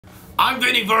I'm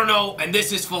Vinnie Verno, and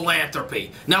this is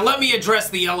Philanthropy. Now let me address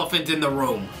the elephant in the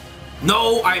room.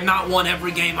 No, I've not won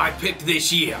every game I picked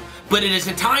this year, but it is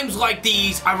in times like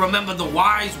these I remember the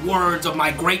wise words of my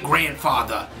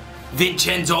great-grandfather,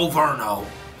 Vincenzo Verno.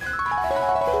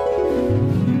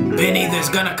 Vinny, there's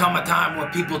gonna come a time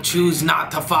where people choose not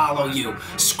to follow you.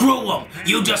 Screw them.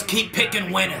 You just keep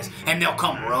picking winners, and they'll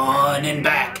come running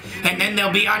back. And then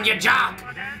they'll be on your jock.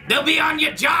 They'll be on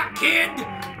your jock, kid.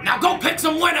 Now go pick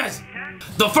some winners.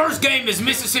 The first game is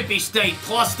Mississippi State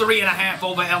plus 3.5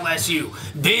 over LSU.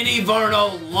 Vinnie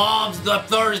Verno loves the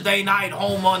Thursday night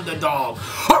home underdog.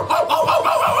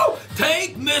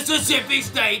 Take Mississippi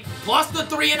State plus the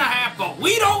 3.5, but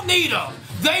we don't need them.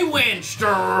 They win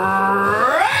straight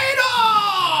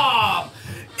up!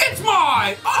 It's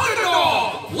my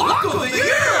underdog lock of the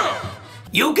year!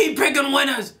 You keep picking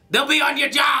winners, they'll be on your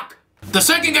jock. The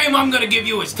second game I'm gonna give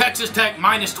you is Texas Tech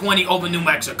minus 20 over New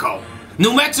Mexico.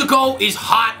 New Mexico is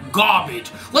hot garbage.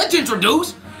 Let's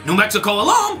introduce New Mexico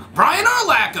alum, Brian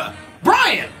Urlacher.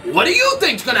 Brian, what do you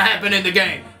think's gonna happen in the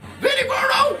game? Vinnie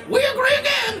Verno, we agree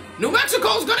again. New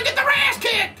Mexico's gonna get their ass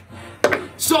kicked.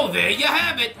 So there you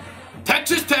have it.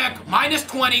 Texas Tech minus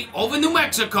 20 over New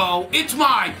Mexico. It's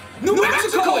mine. New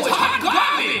Mexico is hot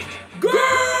garbage.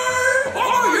 Game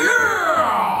over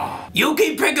here. You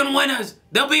keep picking winners.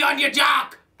 They'll be on your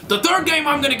jock. The third game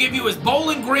I'm going to give you is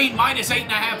Bowling Green minus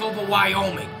 8.5 over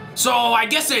Wyoming. So I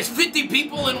guess there's 50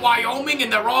 people in Wyoming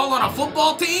and they're all on a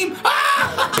football team?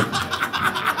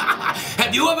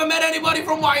 Have you ever met anybody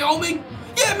from Wyoming?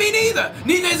 Yeah, me neither.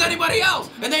 Neither is anybody else.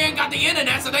 And they ain't got the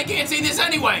internet, so they can't see this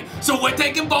anyway. So we're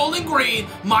taking Bowling Green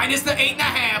minus the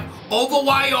 8.5 over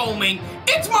Wyoming.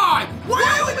 It's mine. Why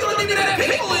are we going to need that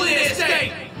people in this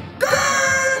state?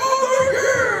 Game over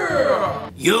here.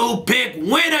 You pick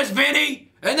winners, Vinny,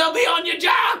 and they'll be on your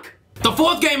jock. The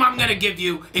fourth game I'm going to give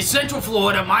you is Central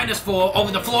Florida minus 4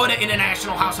 over the Florida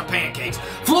International House of Pancakes.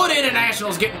 Florida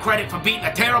International is getting credit for beating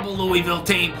a terrible Louisville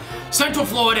team. Central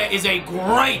Florida is a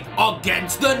great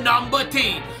against the number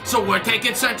team. So we're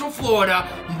taking Central Florida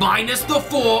minus the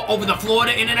 4 over the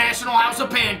Florida International House of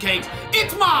Pancakes.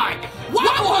 It's mine.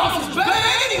 Waffle House is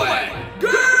bad anyway. Game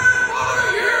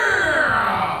over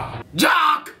here.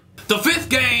 Jock. The fifth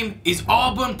game is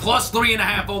Auburn plus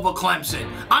 3.5 over Clemson.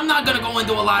 I'm not going to go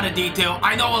into a lot of detail.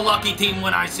 I know a lucky team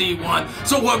when I see one.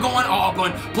 So we're going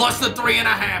Auburn plus the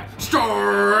 3.5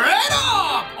 straight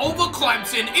up over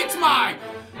Clemson. It's mine.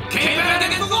 Came back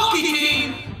against the lucky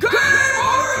team. Game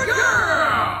over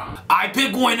here. I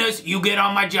pick winners. You get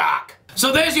on my jock.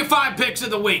 So there's your 5 picks of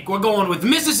the week. We're going with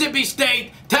Mississippi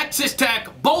State, Texas Tech,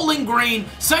 Bowling Green,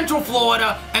 Central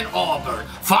Florida, and Auburn.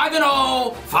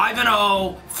 5-0,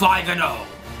 5-0, 5-0.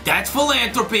 That's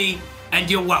Philanthropy, and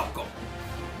you're welcome.